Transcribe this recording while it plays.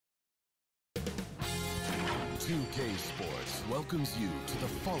2K Sports welcomes you to the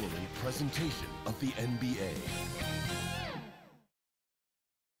following presentation of the NBA.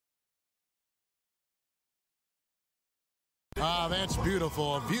 Ah, that's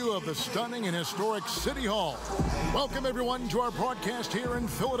beautiful. A view of the stunning and historic City Hall. Welcome, everyone, to our broadcast here in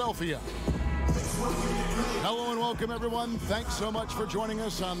Philadelphia. Hello and welcome, everyone. Thanks so much for joining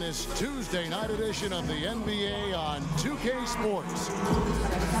us on this Tuesday night edition of the NBA on 2K Sports.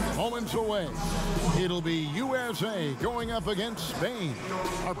 Moments away, it'll be USA going up against Spain.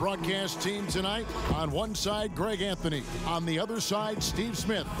 Our broadcast team tonight, on one side, Greg Anthony. On the other side, Steve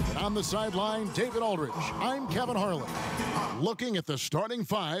Smith. And on the sideline, David Aldridge. I'm Kevin Harlan. Looking at the starting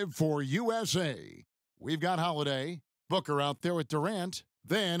five for USA. We've got Holiday, Booker out there with Durant.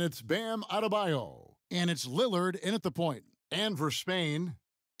 Then it's Bam Adebayo, and it's Lillard in at the point. And for Spain,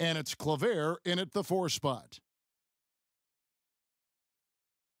 and it's Claver in at the 4 spot.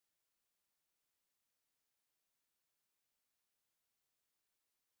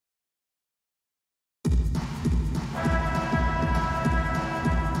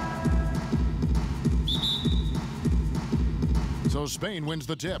 So Spain wins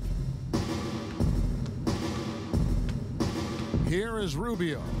the tip. Here is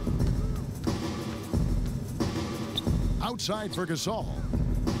Rubio. Outside for Gasol.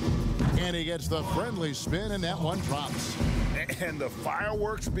 And he gets the friendly spin, and that one drops. And the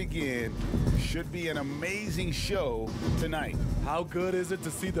fireworks begin. Should be an amazing show tonight. How good is it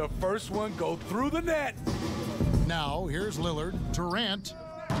to see the first one go through the net? Now, here's Lillard. Durant.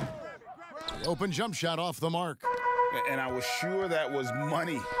 The open jump shot off the mark. And I was sure that was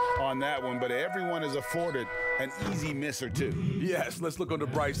money on that one, but everyone is afforded an easy miss or two. Yes, let's look on the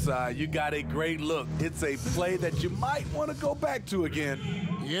bright side. You got a great look. It's a play that you might want to go back to again.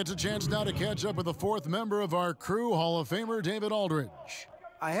 He gets a chance now to catch up with the 4th member of our crew, Hall of Famer David Aldridge.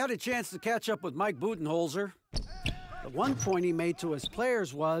 I had a chance to catch up with Mike Budenholzer. The one point he made to his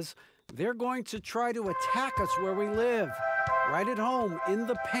players was, they're going to try to attack us where we live, right at home, in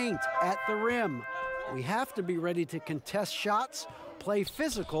the paint, at the rim. We have to be ready to contest shots, play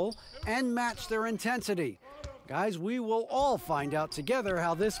physical, and match their intensity. Guys, we will all find out together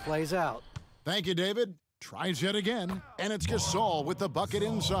how this plays out. Thank you, David. Tries yet again, and it's Gasol with the bucket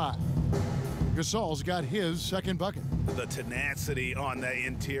inside. Gasol's got his second bucket. The tenacity on the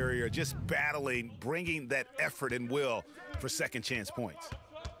interior, just battling, bringing that effort and will for second chance points.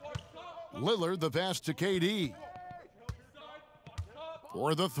 Lillard, the pass to KD.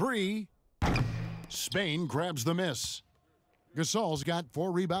 For the 3. Spain grabs the miss. Gasol's got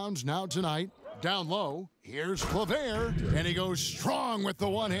 4 rebounds now tonight. Down low, here's Claver, and he goes strong with the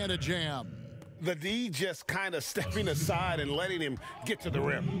one-handed jam. The D just kind of stepping aside and letting him get to the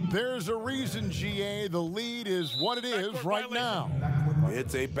rim. There's a reason, GA, the lead is what it is right now.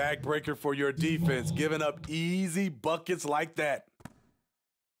 It's a backbreaker for your defense, giving up easy buckets like that.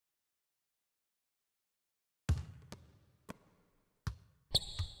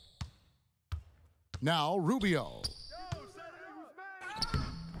 Now Rubio.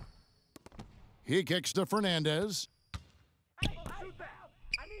 He kicks to Fernandez.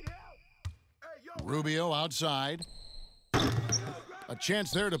 Rubio outside. A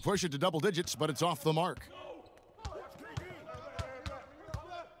chance there to push it to double digits, but it's off the mark.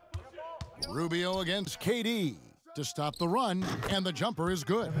 Rubio against KD to stop the run, and the jumper is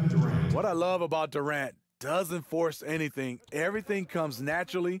good. What I love about Durant, doesn't force anything. Everything comes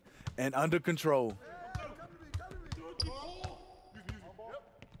naturally and under control.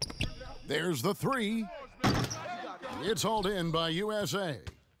 There's the 3. It's hauled in by USA.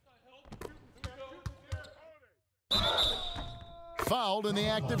 Fouled in the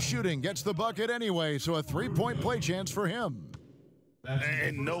act of shooting. Gets the bucket anyway, so a 3-point play chance for him.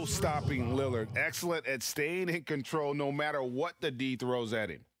 And no stopping Lillard. Excellent at staying in control no matter what the D throws at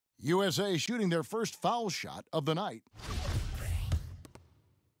him. USA shooting their first foul shot of the night.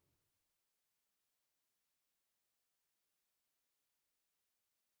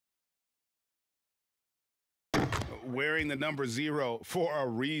 Wearing the number 0 for a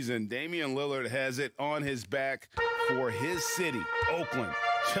reason. Damian Lillard has it on his back for his city, Oakland.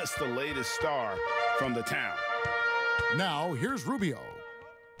 Just the latest star from the town. Now, here's Rubio.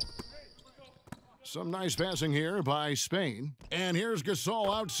 Some nice passing here by Spain. And here's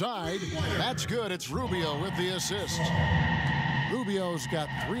Gasol outside. That's good. It's Rubio with the assist. Rubio's got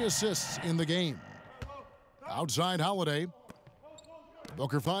 3 assists in the game. Outside Holiday.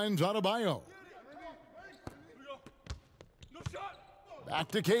 Booker finds Adebayo. Back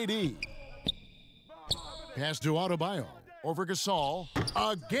to KD. Pass to Adebayo. Over Gasol.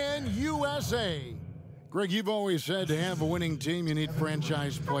 Again, USA. Greg, you've always said to have a winning team, you need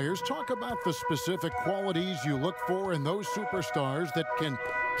franchise players. Talk about the specific qualities you look for in those superstars that can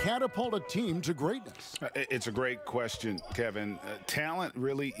catapult a team to greatness. It's a great question, Kevin. Talent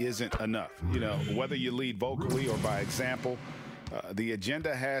really isn't enough. You know, whether you lead vocally or by example, the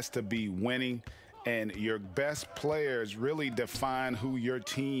agenda has to be winning, and your best players really define who your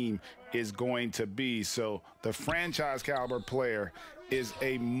team is going to be. So the franchise caliber player is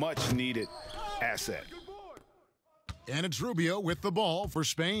a much needed asset. And it's Rubio with the ball for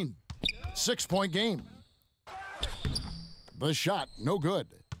Spain. 6-point game. The shot, no good.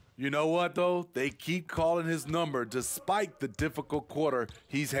 You know what, though? They keep calling his number despite the difficult quarter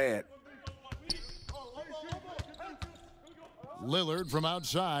he's had. Lillard from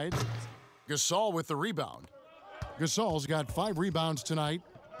outside. Gasol with the rebound. Gasol's got 5 rebounds tonight.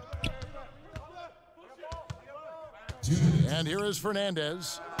 And here is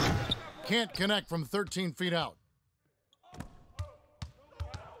Fernandez. Can't connect from 13 feet out.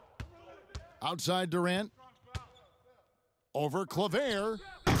 Outside Durant. Over Claver.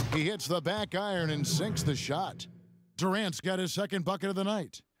 He hits the back iron and sinks the shot. Durant's got his second bucket of the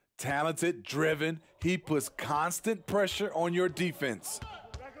night. Talented, driven, he puts constant pressure on your defense.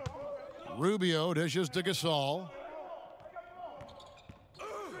 Rubio dishes to Gasol.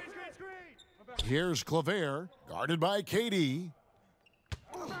 Here's Claver, guarded by KD.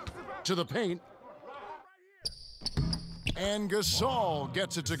 To the paint. And Gasol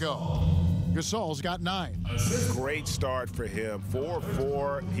gets it to go. Gasol's got 9. Great start for him.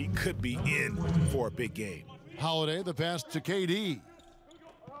 4-4. He could be in for a big game. Holiday, the pass to KD.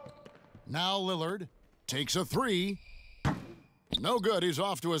 Now Lillard takes a 3. No good. He's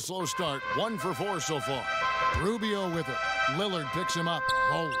off to a slow start. 1 for 4 so far. Rubio with it. Lillard picks him up.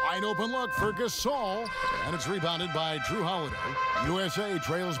 A wide open look for Gasol. And it's rebounded by Drew Holiday. USA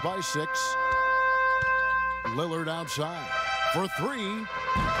trails by 6. Lillard outside for 3.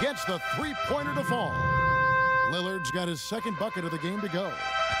 Gets the 3-pointer to fall. Lillard's got his second bucket of the game to go.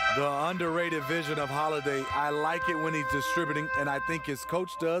 The underrated vision of Holiday. I like it when he's distributing, and I think his coach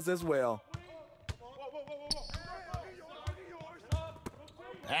does as well.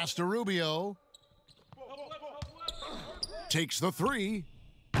 Pass to Rubio. Takes the 3.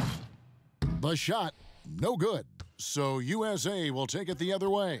 The shot, no good. So USA will take it the other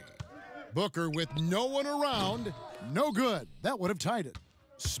way. Booker with no one around, no good. That would have tied it.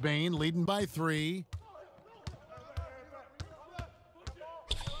 Spain leading by 3.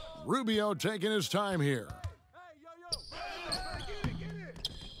 Rubio taking his time here.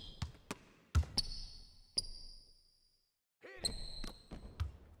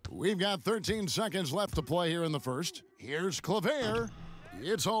 We've got 13 seconds left to play here in the first. Here's Claver.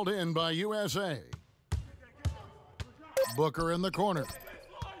 It's hauled in by USA. Booker in the corner.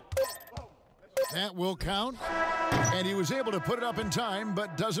 That will count. And he was able to put it up in time,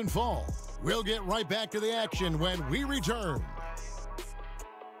 but doesn't fall. We'll get right back to the action when we return.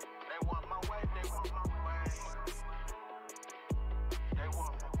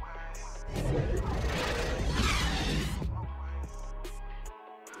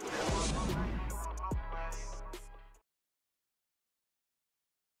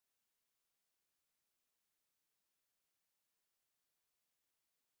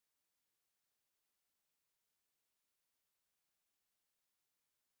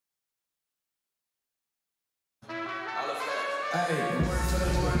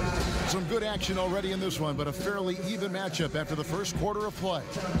 Some good action already in this one, but a fairly even matchup after the first quarter of play.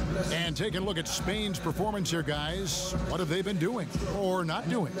 And taking a look at Spain's performance here, guys. What have they been doing or not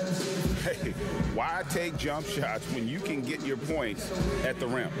doing? Hey, why take jump shots when you can get your points at the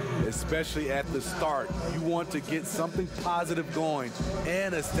rim? Especially at the start. You want to get something positive going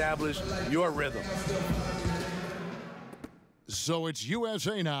and establish your rhythm. So it's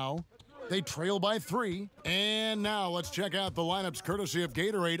USA now. They trail by 3. And now let's check out the lineups courtesy of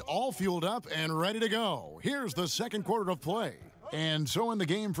Gatorade, all fueled up and ready to go. Here's the second quarter of play. And so in the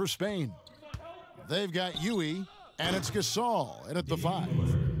game for Spain. They've got Yui, and it's Gasol, and at the 5.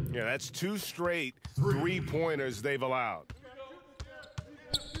 Yeah, that's 2 straight 3-pointers they've allowed.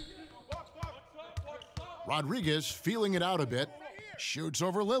 Rodriguez feeling it out a bit. Shoots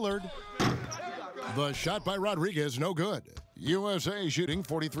over Lillard. The shot by Rodriguez, no good. USA shooting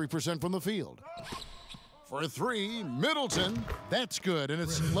 43% from the field. For 3, Middleton. That's good, and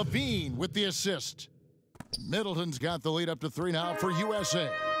it's Levine with the assist. Middleton's got the lead up to 3 now for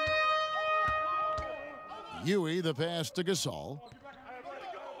USA. Yui, the pass to Gasol.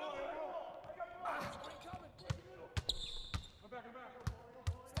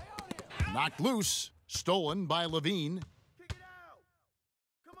 Knocked loose. Stolen by Levine.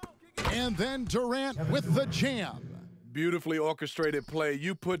 And then Durant with the jam. Beautifully orchestrated play.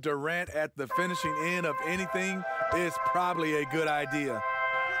 You put Durant at the finishing end of anything, it's probably a good idea.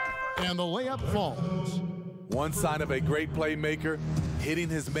 And the layup falls. One sign of a great playmaker, hitting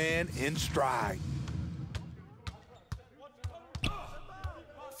his man in stride.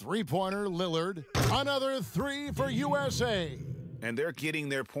 Three-pointer, Lillard. Another three for USA. And they're getting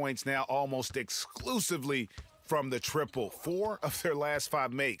their points now almost exclusively from the triple. 4 of their last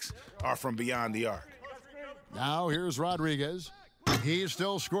 5 makes are from beyond the arc. Now here's Rodriguez. He's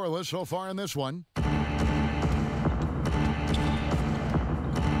still scoreless so far in this one.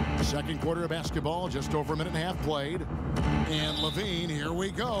 Second quarter of basketball, just over a minute and a half played. And Levine, here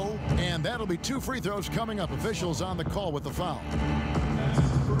we go. And that'll be 2 free throws coming up. Officials on the call with the foul.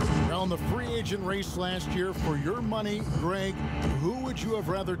 On the free agent race last year, for your money, Greg, who would you have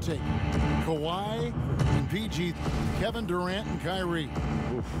rather taken? Kawhi and PG, Kevin Durant and Kyrie.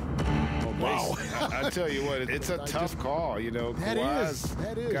 Oof. Well, wow. I tell you what, it's a tough call. You know, Kawhi's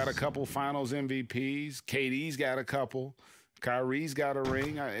got a couple finals MVPs. KD's got a couple. Kyrie's got a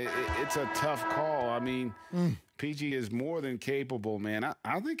ring. It's a tough call. I mean, PG is more than capable, man.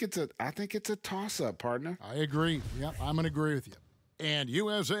 I think it's a toss-up, partner. I agree. Yep, I'm going to agree with you. And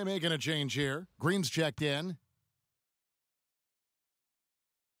USA making a change here. Green's checked in.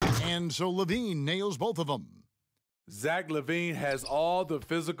 And so Levine nails both of them. Zach LaVine has all the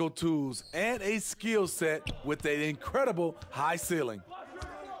physical tools and a skill set with an incredible high ceiling.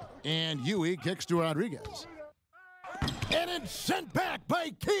 And Huey kicks to Rodriguez. And it's sent back by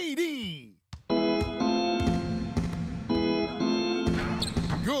KD.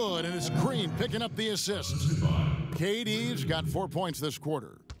 Good, and it's Green picking up the assist. KD's got 4 points this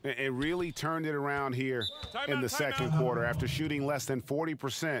quarter. It really turned it around here in the second quarter after shooting less than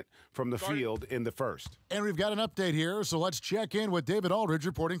 40% from the field in the first. And we've got an update here, so let's check in with David Aldridge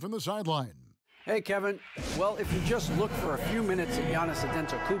reporting from the sideline. Hey, Kevin. Well, if you just look for a few minutes at Giannis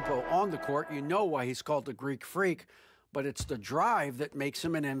Antetokounmpo on the court, you know why he's called the Greek Freak, but it's the drive that makes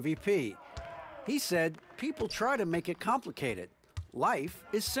him an MVP. He said, people try to make it complicated. Life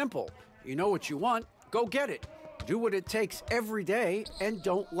is simple. You know what you want, go get it. Do what it takes every day and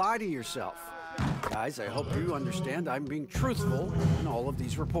don't lie to yourself. Guys, I hope you understand I'm being truthful in all of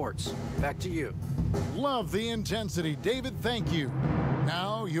these reports. Back to you. Love the intensity. David, thank you.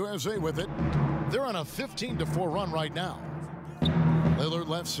 Now, USA with it. They're on a 15-4 run right now. Lillard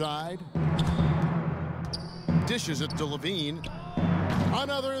left side. Dishes it to Levine.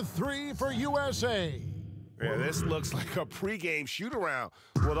 Another three for USA. Yeah, this looks like a pregame shoot-around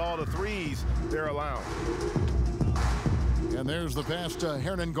with all the threes they're allowing. And there's the pass to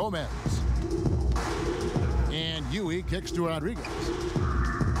Hernan Gomez. And Huey kicks to Rodriguez.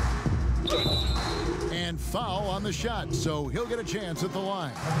 And foul on the shot, so he'll get a chance at the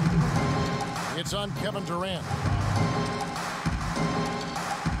line. It's on Kevin Durant.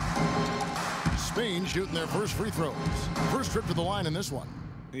 Spain shooting their first free throws. First trip to the line in this one.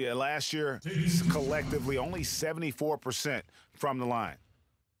 Yeah, last year, collectively, only 74% from the line.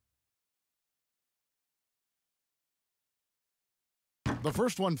 The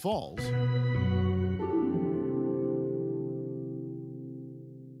first one falls.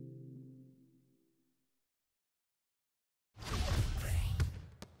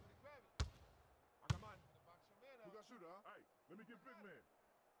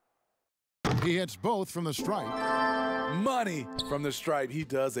 He hits both from the stripe. Money from the stripe. He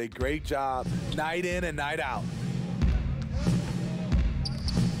does a great job night in and night out.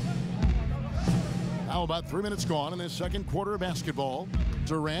 Now about 3 minutes gone in this second quarter of basketball.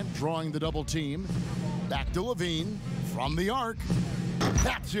 Durant drawing the double team. Back to Levine from the arc.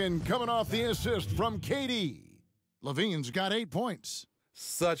 That's in, coming off the assist from KD. Levine's got 8 points.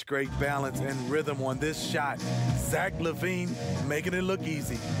 Such great balance and rhythm on this shot. Zach LaVine making it look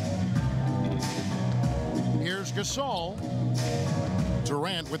easy. Here's Gasol.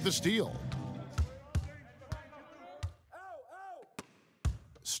 Durant with the steal.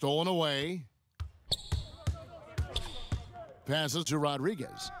 Stolen away. Passes to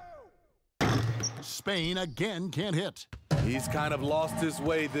Rodriguez. Spain again can't hit. He's kind of lost his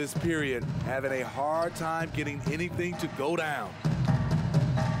way this period, having a hard time getting anything to go down.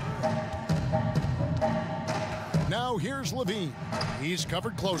 Now here's Levine. He's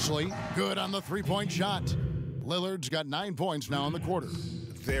covered closely. Good on the three-point shot. Lillard's got 9 points now in the quarter.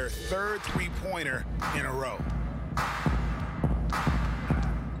 Their third three-pointer in a row.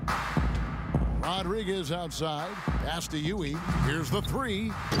 Rodriguez outside. Pass to Huey. Here's the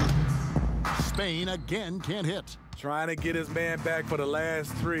three. Spain again can't hit. Trying to get his man back for the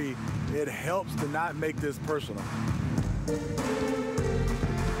last three. It helps to not make this personal.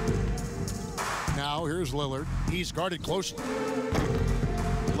 Now here's Lillard. He's guarded closely.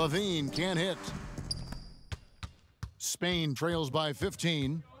 Levine can't hit. Spain trails by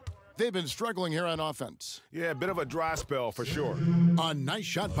 15. They've been struggling here on offense. Yeah, a bit of a dry spell for sure. A nice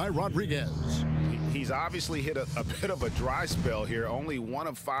shot by Rodriguez. He's obviously hit a bit of a dry spell here, only 1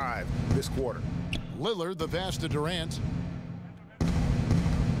 of 5 this quarter. Lillard, the pass to Durant.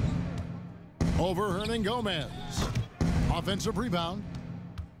 Over Hernangomez. Offensive rebound.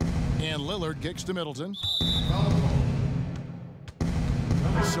 And Lillard kicks to Middleton.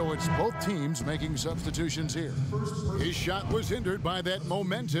 So it's both teams making substitutions here. His shot was hindered by that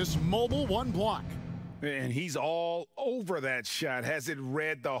momentous mobile 1 block. And he's all over that shot, has it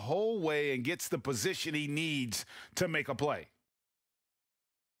read the whole way and gets the position he needs to make a play.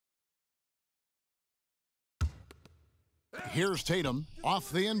 Here's Tatum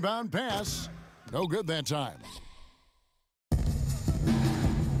off the inbound pass. No good that time.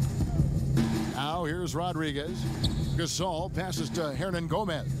 Now here's Rodriguez. Gasol passes to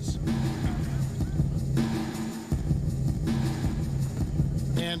Hernangomez.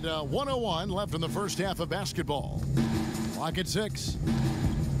 And 1:01 left in the first half of basketball. Clock at 6.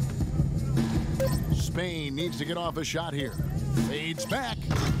 Spain needs to get off a shot here. Fades back.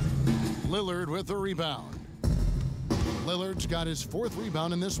 Lillard with the rebound. Lillard's got his 4th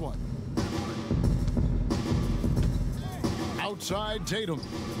rebound in this one. Outside Tatum.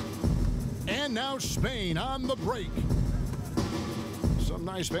 And now Spain on the break. Some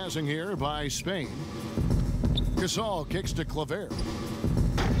nice passing here by Spain. Gasol kicks to Claver.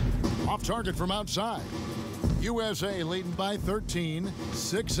 Off target from outside. USA leading by 13.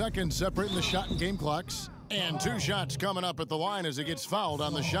 6 seconds separating the shot and game clocks. And 2 shots coming up at the line as he gets fouled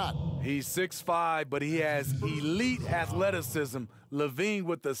on the shot. He's 6'5", but he has elite athleticism. Levine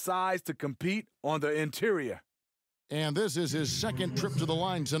with the size to compete on the interior. And this is his 2nd trip to the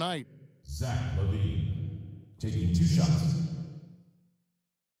line tonight. Zach Levine taking 2 shots.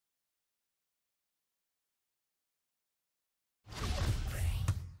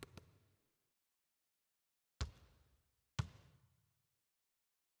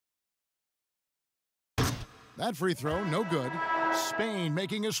 That free throw, no good. Spain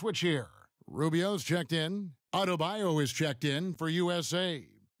making a switch here. Rubio's checked in. Adebayo is checked in for USA.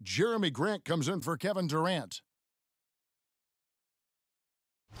 Jeremy Grant comes in for Kevin Durant.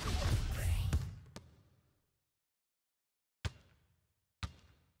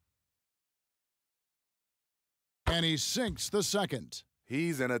 And he sinks the 2nd.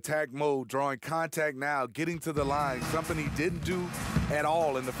 He's in attack mode, drawing contact now, getting to the line, something he didn't do at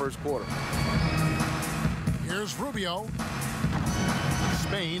all in the first quarter. Here's Rubio.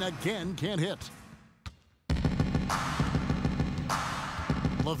 Spain again can't hit.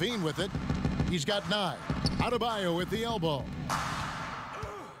 Levine with it. He's got 9. Adebayo with the elbow.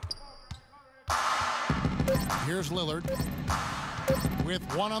 Here's Lillard with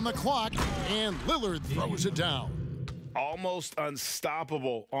 1 on the clock, and Lillard throws it down. Almost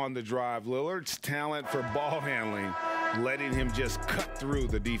unstoppable on the drive. Lillard's talent for ball handling, letting him just cut through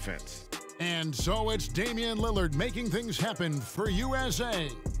the defense. And so it's Damian Lillard making things happen for USA.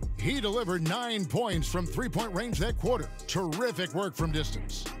 He delivered 9 points from 3-point range that quarter. Terrific work from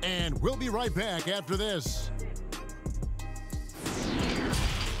distance. And we'll be right back after this.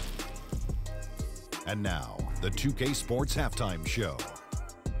 And now, the 2K Sports Halftime Show.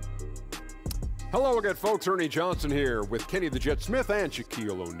 Hello again, folks. Ernie Johnson here with Kenny the Jet Smith and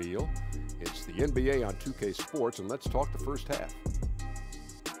Shaquille O'Neal. It's the NBA on 2K Sports, and let's talk the first half.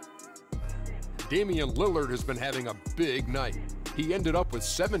 Damian Lillard has been having a big night. He ended up with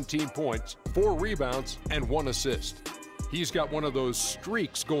 17 points, 4 rebounds, and 1 assist. He's got one of those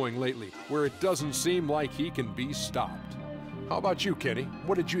streaks going lately where it doesn't seem like he can be stopped. How about you, Kenny?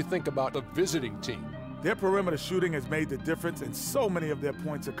 What did you think about the visiting team? Their perimeter shooting has made the difference, and so many of their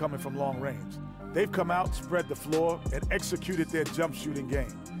points are coming from long range. They've come out, spread the floor, and executed their jump shooting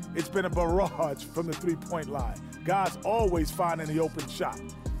game. It's been a barrage from the three-point line. Guys always finding the open shot.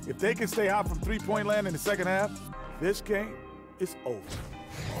 If they can stay hot from three-point land in the second half, this game is over.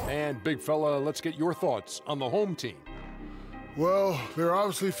 And big fella, let's get your thoughts on the home team. Well, they're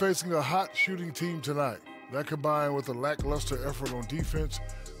obviously facing a hot shooting team tonight. That combined with a lackluster effort on defense,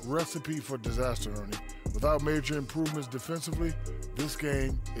 recipe for disaster, Ernie. Without major improvements defensively, this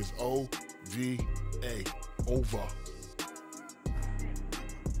game is OVA. Over.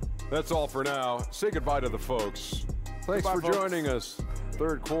 That's all for now. Say goodbye to the folks. Thanks for joining us.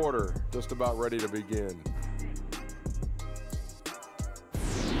 Third quarter, just about ready to begin.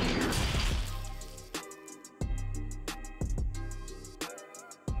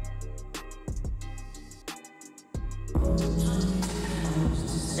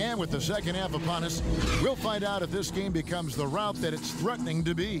 And with the second half upon us, we'll find out if this game becomes the rout that it's threatening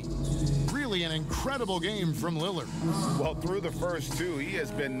to be. Really an incredible game from Lillard. Well, through the first two, he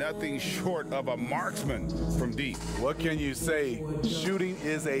has been nothing short of a marksman from deep. What can you say? Shooting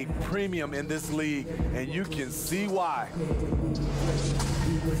is a premium in this league, and you can see why.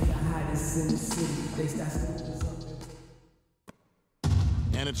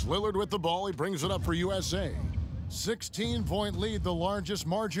 And it's Lillard with the ball. He brings it up for USA. 16-point lead, the largest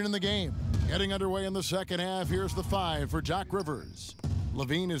margin in the game. Getting underway in the second half. Here's the 5 for Doc Rivers.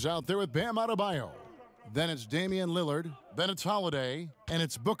 Levine is out there with Bam Adebayo. Then it's Damian Lillard. Then it's Holiday. And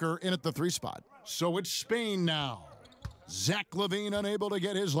it's Booker in at the 3 spot. So it's Spain now. Zach LaVine unable to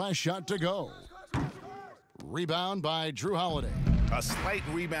get his last shot to go. Rebound by Drew Holiday. A slight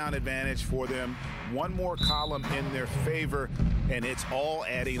rebound advantage for them. One more column in their favor, and it's all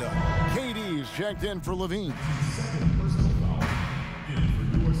adding up. KD's checked in for Levine.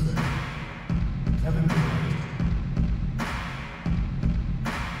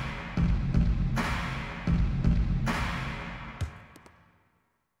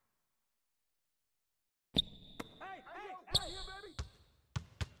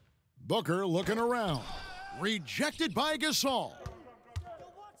 Booker looking around. Rejected by Gasol.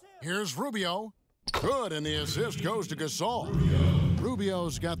 Here's Rubio. Good, and the assist goes to Gasol.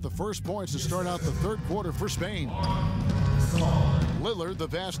 Rubio's got the first points to start out the third quarter for Spain. Lillard the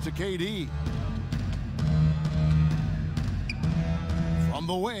pass to KD. From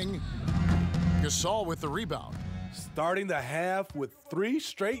the wing, Gasol with the rebound. Starting the half with 3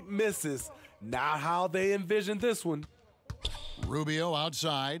 straight misses. Not how they envisioned this one. Rubio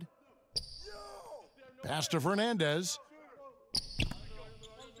outside. Pass to Fernandez.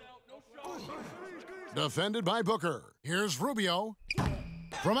 Defended by Booker. Here's Rubio.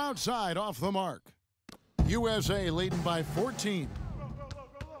 From outside, off the mark. USA leading by 14.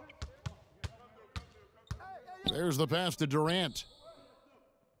 There's the pass to Durant.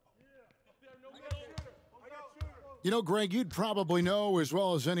 You know, Greg, you'd probably know as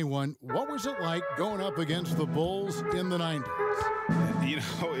well as anyone, what was it like going up against the Bulls in the 90s? You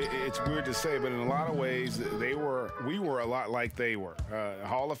know, it's weird to say, but in a lot of ways, we were a lot like they were.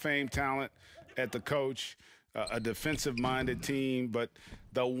 Hall of Fame talent at the coach, a defensive-minded team, but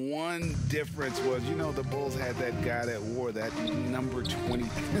the one difference was, you know, the Bulls had that guy that wore that number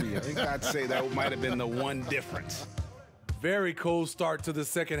 23. I think I'd say that might have been the one difference. Very cold start to the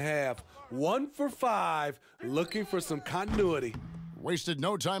second half. 1 for 5, looking for some continuity. Wasted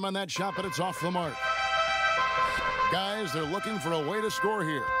no time on that shot, but it's off the mark. Guys, they're looking for a way to score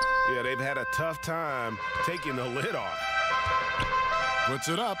here. Yeah, they've had a tough time taking the lid off. Puts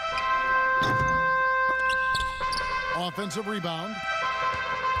it up. Offensive rebound.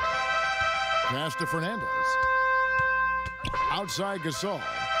 Pass to Fernandez. Outside Gasol.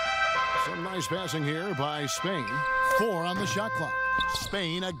 Some nice passing here by Spain. 4 on the shot clock.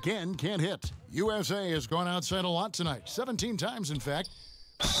 Spain again can't hit. USA has gone outside a lot tonight. 17 times, in fact.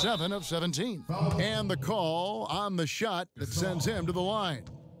 7 of 17. And the call on the shot that sends him to the line.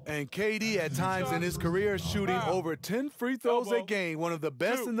 And KD at times in his career shooting over 10 free throws a game. One of the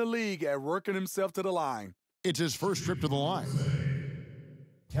best in the league at working himself to the line. It's his first trip to the line.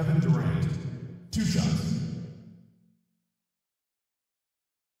 Kevin Durant, 2 shots.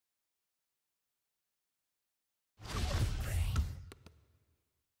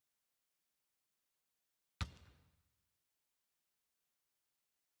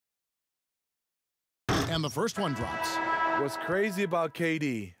 And the first one drops. What's crazy about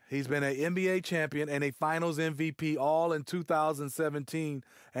KD, he's been an NBA champion and a Finals MVP all in 2017,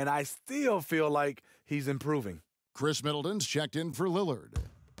 and I still feel like he's improving. Chris Middleton's checked in for Lillard.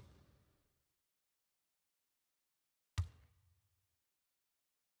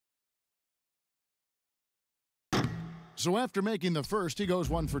 So after making the first, he goes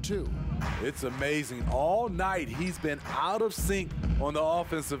 1 for 2. It's amazing. All night he's been out of sync on the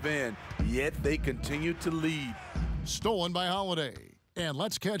offensive end, yet they continue to lead. Stolen by Holiday. And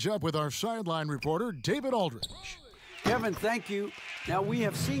let's catch up with our sideline reporter, David Aldridge. Kevin, thank you. Now, we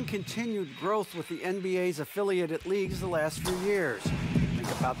have seen continued growth with the NBA's affiliated leagues the last few years.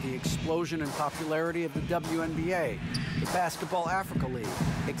 Think about the explosion in popularity of the WNBA, the Basketball Africa League,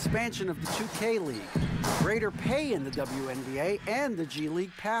 expansion of the 2K League, greater pay in the WNBA and the G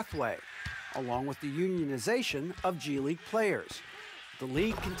League pathway, along with the unionization of G League players. The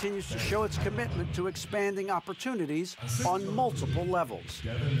league continues to show its commitment to expanding opportunities on multiple levels.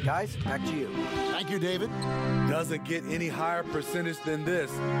 Guys, back to you. Thank you, David. Doesn't get any higher percentage than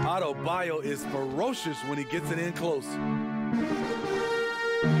this. Adebayo is ferocious when he gets it in close.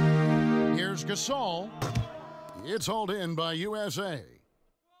 Here's Gasol. It's hauled in by USA.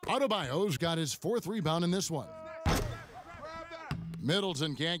 Adebayo's got his 4th rebound in this one.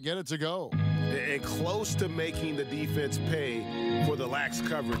 Middleton can't get it to go. And close to making the defense pay for the lax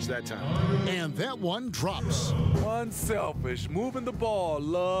coverage that time. And that one drops. Unselfish, moving the ball.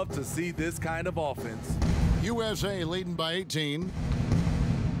 Love to see this kind of offense. USA leading by 18.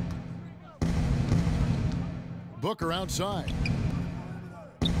 Booker outside.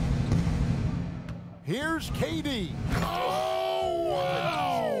 Here's KD. Oh,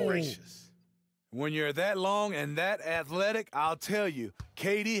 wow! Gracious. When you're that long and that athletic, I'll tell you,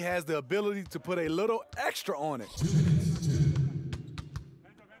 KD has the ability to put a little extra on it.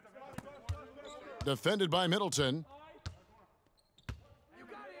 Defended by Middleton.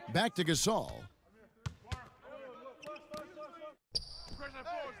 Back to Gasol.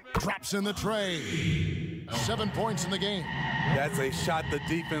 Drops in the tray. 7 points in the game. That's a shot the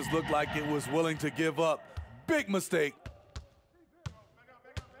defense looked like it was willing to give up. Big mistake.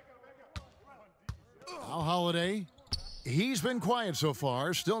 Al Holiday, he's been quiet so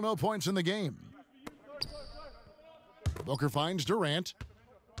far. Still no points in the game. Booker finds Durant.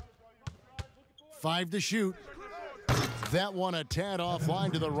 5 to shoot. That one a tad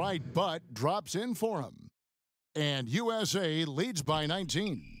offline to the right, but drops in for him. And USA leads by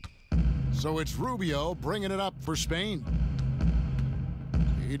 19. So it's Rubio bringing it up for Spain.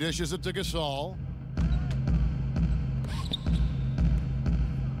 He dishes it to Gasol.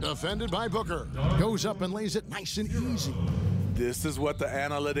 Defended by Booker. Goes up and lays it nice and easy. This is what the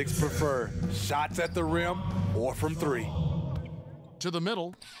analytics prefer. Shots at the rim or from 3. To the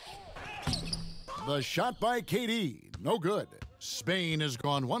middle. The shot by KD. No good. Spain has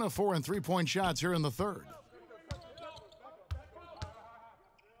gone 1 of 4 in 3-point shots here in the 3rd.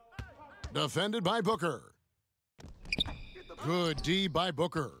 Defended by Booker. Good D by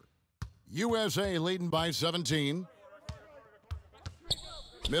Booker. USA leading by 17.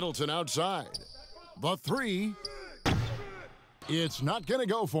 Middleton outside. The 3. It's not going to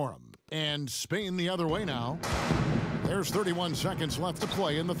go for him. And Spain the other way now. There's 31 seconds left to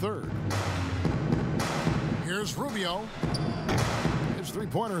play in the 3rd. Here's Rubio. His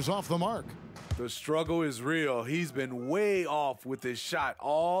 3-pointer's off the mark. The struggle is real. He's been way off with his shot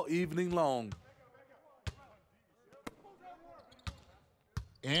all evening long.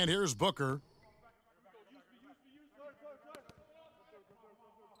 And here's Booker.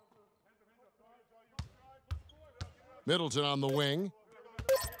 Middleton on the wing.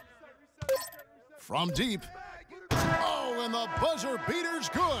 From deep. Oh, and the buzzer beater's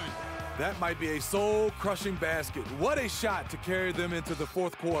good. That might be a soul-crushing basket. What a shot to carry them into the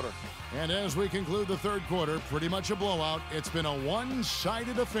 4th quarter. And as we conclude the 3rd quarter, pretty much a blowout. It's been a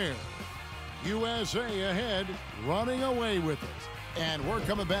one-sided affair. USA ahead, running away with it. And we're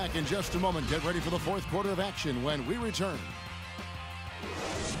coming back in just a moment. Get ready for the 4th quarter of action when we return.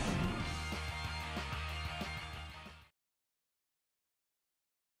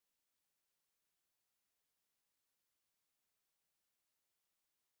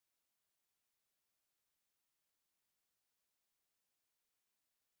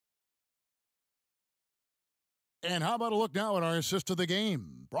 And how about a look now at our assist of the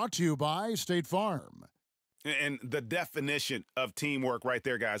game? Brought to you by State Farm. And the definition of teamwork right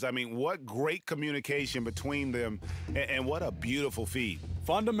there, guys. I mean, what great communication between them, and what a beautiful feed.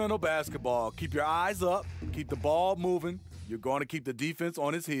 Fundamental basketball. Keep your eyes up. Keep the ball moving. You're going to keep the defense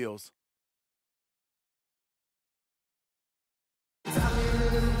on its heels.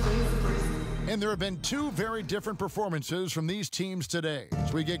 And there have been 2 very different performances from these teams today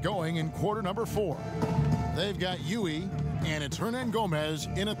as we get going in quarter number 4. They've got Yui, and it's Hernan Gomez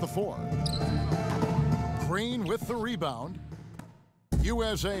in at the 4. Green with the rebound.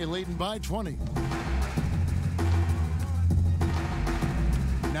 USA leading by 20.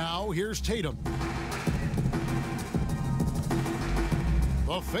 Now here's Tatum.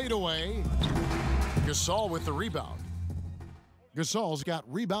 The fadeaway. Gasol with the rebound. Gasol's got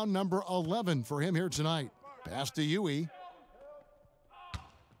rebound number 11 for him here tonight. Pass to Yui.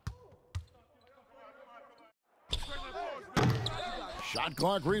 Shot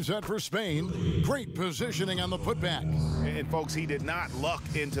clock reset for Spain. Great positioning on the putback. And folks, he did not luck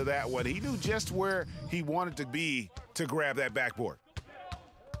into that one. He knew just where he wanted to be to grab that backboard.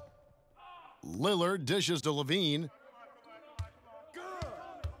 Lillard dishes to Levine.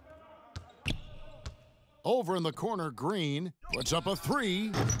 Over in the corner, Green puts up a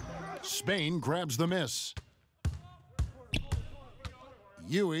 3. Spain grabs the miss.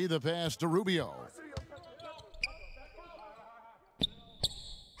 Yui the pass to Rubio.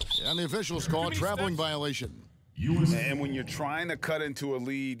 And the officials call a traveling violation. And when you're trying to cut into a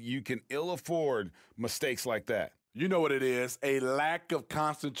lead, you can ill afford mistakes like that. You know what it is, a lack of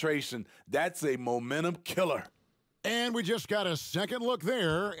concentration. That's a momentum killer. And we just got a second look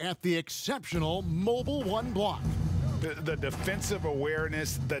there at the exceptional Mobile One block. The defensive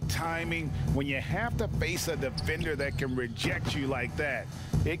awareness, the timing, when you have to face a defender that can reject you like that,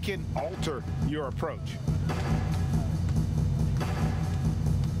 it can alter your approach.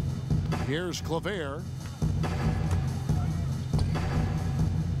 Here's Claver.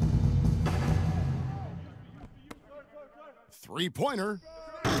 Three-pointer.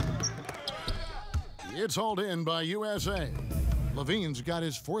 It's hauled in by USA. Levine's got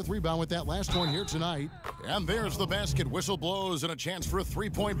his fourth rebound with that last one here tonight. And there's the basket. Whistle blows and a chance for a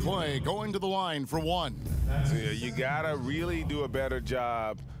three-point play. Going to the line for one. Yeah, you got to really do a better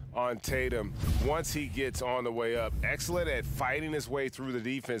job on Tatum once he gets on the way up. Excellent at fighting his way through the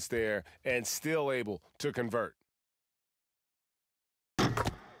defense there and still able to convert.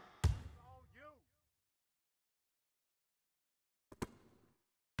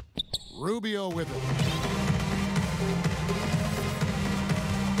 Rubio with it.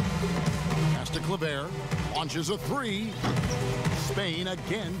 Pass to Claver. Launches a three. Spain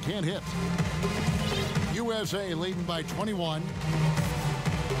again can't hit. USA leading by 21.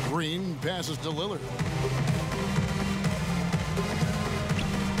 Green passes to Lillard.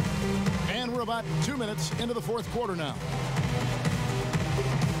 And we're about 2 minutes into the fourth quarter now.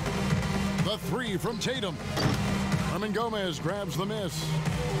 The three from Tatum. Hernan Gomez grabs the miss.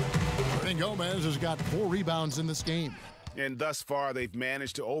 Hernan Gomez has got 4 rebounds in this game. And thus far, they've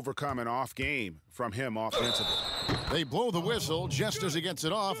managed to overcome an off game from him offensively. They blow the whistle just as he gets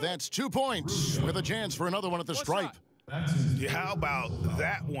it off. That's 2 points with a chance for another one at the stripe. Yeah, how about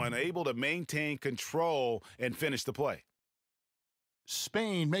that one? Able to maintain control and finish the play.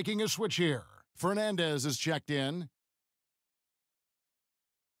 Spain making a switch here. Fernandez is checked in.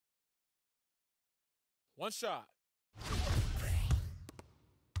 One shot.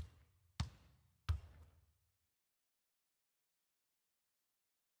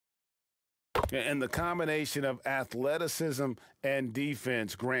 And the combination of athleticism and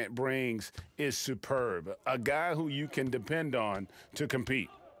defense Grant brings is superb. A guy who you can depend on to compete.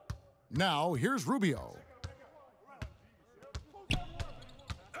 Now, here's Rubio.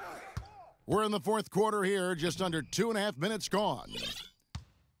 We're in the fourth quarter here, just under 2.5 minutes gone.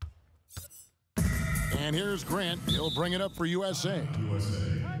 And here's Grant. He'll bring it up for USA.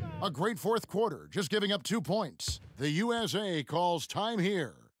 A great fourth quarter, just giving up 2 points. The USA calls time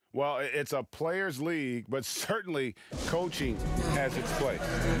here. Well, it's a players' league, but certainly coaching has its place.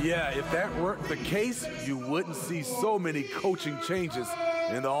 Yeah, if that weren't the case, you wouldn't see so many coaching changes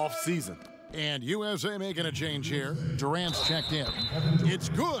in the offseason. And USA making a change here. Durant's checked in. It's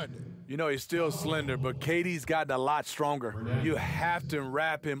good. You know, he's still slender, but KD's gotten a lot stronger. You have to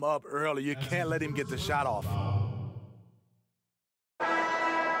wrap him up early. You can't let him get the shot off.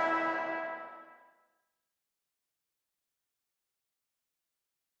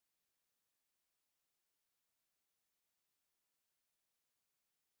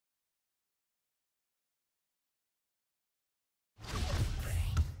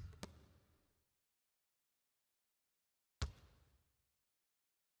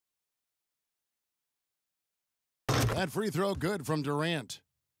 That free throw good from Durant.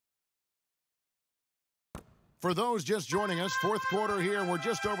 For those just joining us, fourth quarter here, we're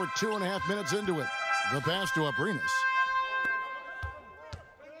just over 2.5 minutes into it. The pass to Abrinas.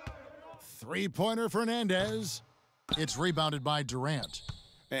 Three-pointer Fernandez. It's rebounded by Durant.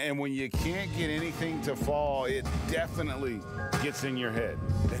 And when you can't get anything to fall, it definitely gets in your head.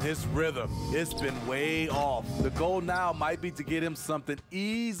 And his rhythm, it's been way off. The goal now might be to get him something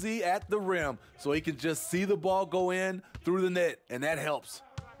easy at the rim so he can just see the ball go in through the net, and that helps.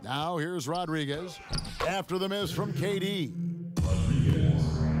 Now here's Rodriguez after the miss from KD.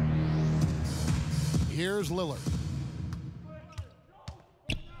 Here's Lillard.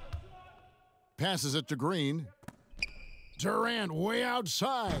 Passes it to Green. Durant way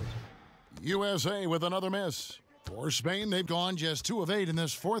outside. USA with another miss. For Spain, they've gone just 2 of 8 in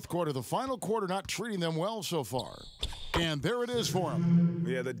this fourth quarter. The final quarter not treating them well so far. And there it is for them.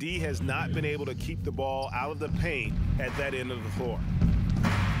 Yeah, the D has not been able to keep the ball out of the paint at that end of the floor.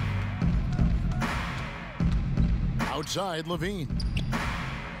 Outside, Levine.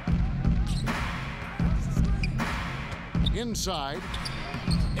 Inside.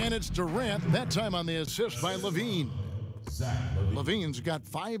 And it's Durant, that time on the assist by Levine. Levine's got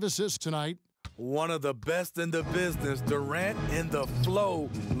 5 assists tonight. One of the best in the business, Durant in the flow.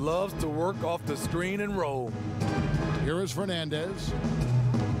 Loves to work off the screen and roll. Here is Fernandez.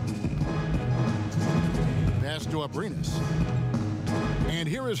 Pass to Abrinas. And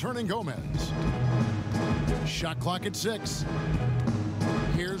here is Hernan Gomez. Shot clock at 6.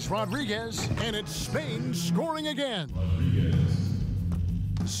 Here's Rodriguez, and it's Spain scoring again.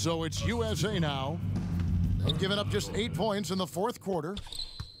 So it's USA now. They've given up just 8 points in the fourth quarter.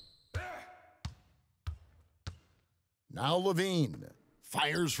 Now Levine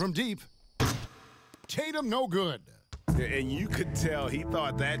fires from deep. Tatum no good. And you could tell he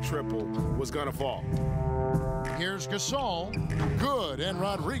thought that triple was going to fall. Here's Gasol. Good, and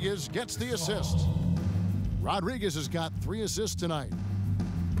Rodriguez gets the assist. Rodriguez has got 3 assists tonight.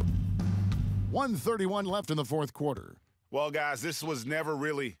 1:31 left in the fourth quarter. Well, guys, this was never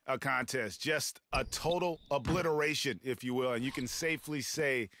really a contest, just a total obliteration, if you will. And you can safely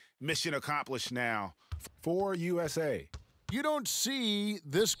say mission accomplished now for USA. You don't see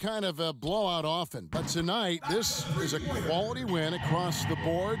this kind of a blowout often, but tonight this is a quality win across the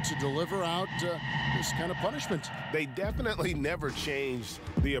board to deliver out this kind of punishment. They definitely never changed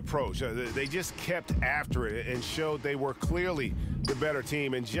the approach. They just kept after it and showed they were clearly the better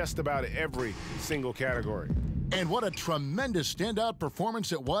team in just about every single category. And what a tremendous standout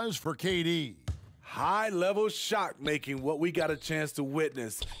performance it was for KD. High-level shot making, what we got a chance to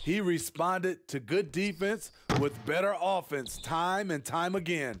witness. He responded to good defense with better offense time and time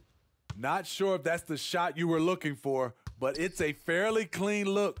again. Not sure if that's the shot you were looking for, but it's a fairly clean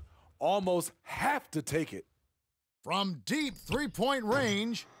look. Almost have to take it. From deep three-point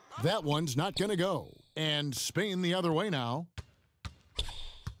range, that one's not going to go. And Spain the other way now.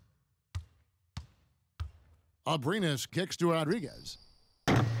 Abrinas kicks to Rodriguez.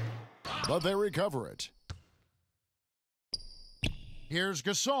 But they recover it. Here's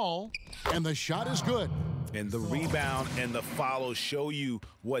Gasol, and the shot is good. And the rebound and the follow show you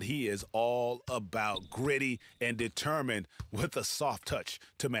what he is all about. Gritty and determined with a soft touch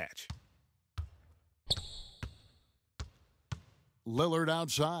to match. Lillard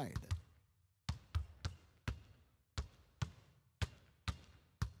outside.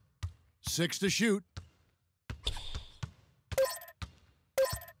 Six to shoot.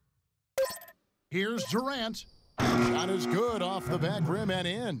 Here's Durant. Shot is good off the back rim and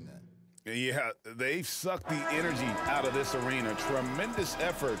in. Yeah, they've sucked the energy out of this arena. Tremendous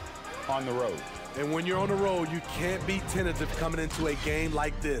effort on the road. And when you're on the road, you can't be tentative coming into a game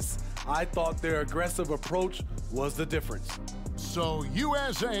like this. I thought their aggressive approach was the difference. So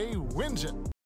USA wins it.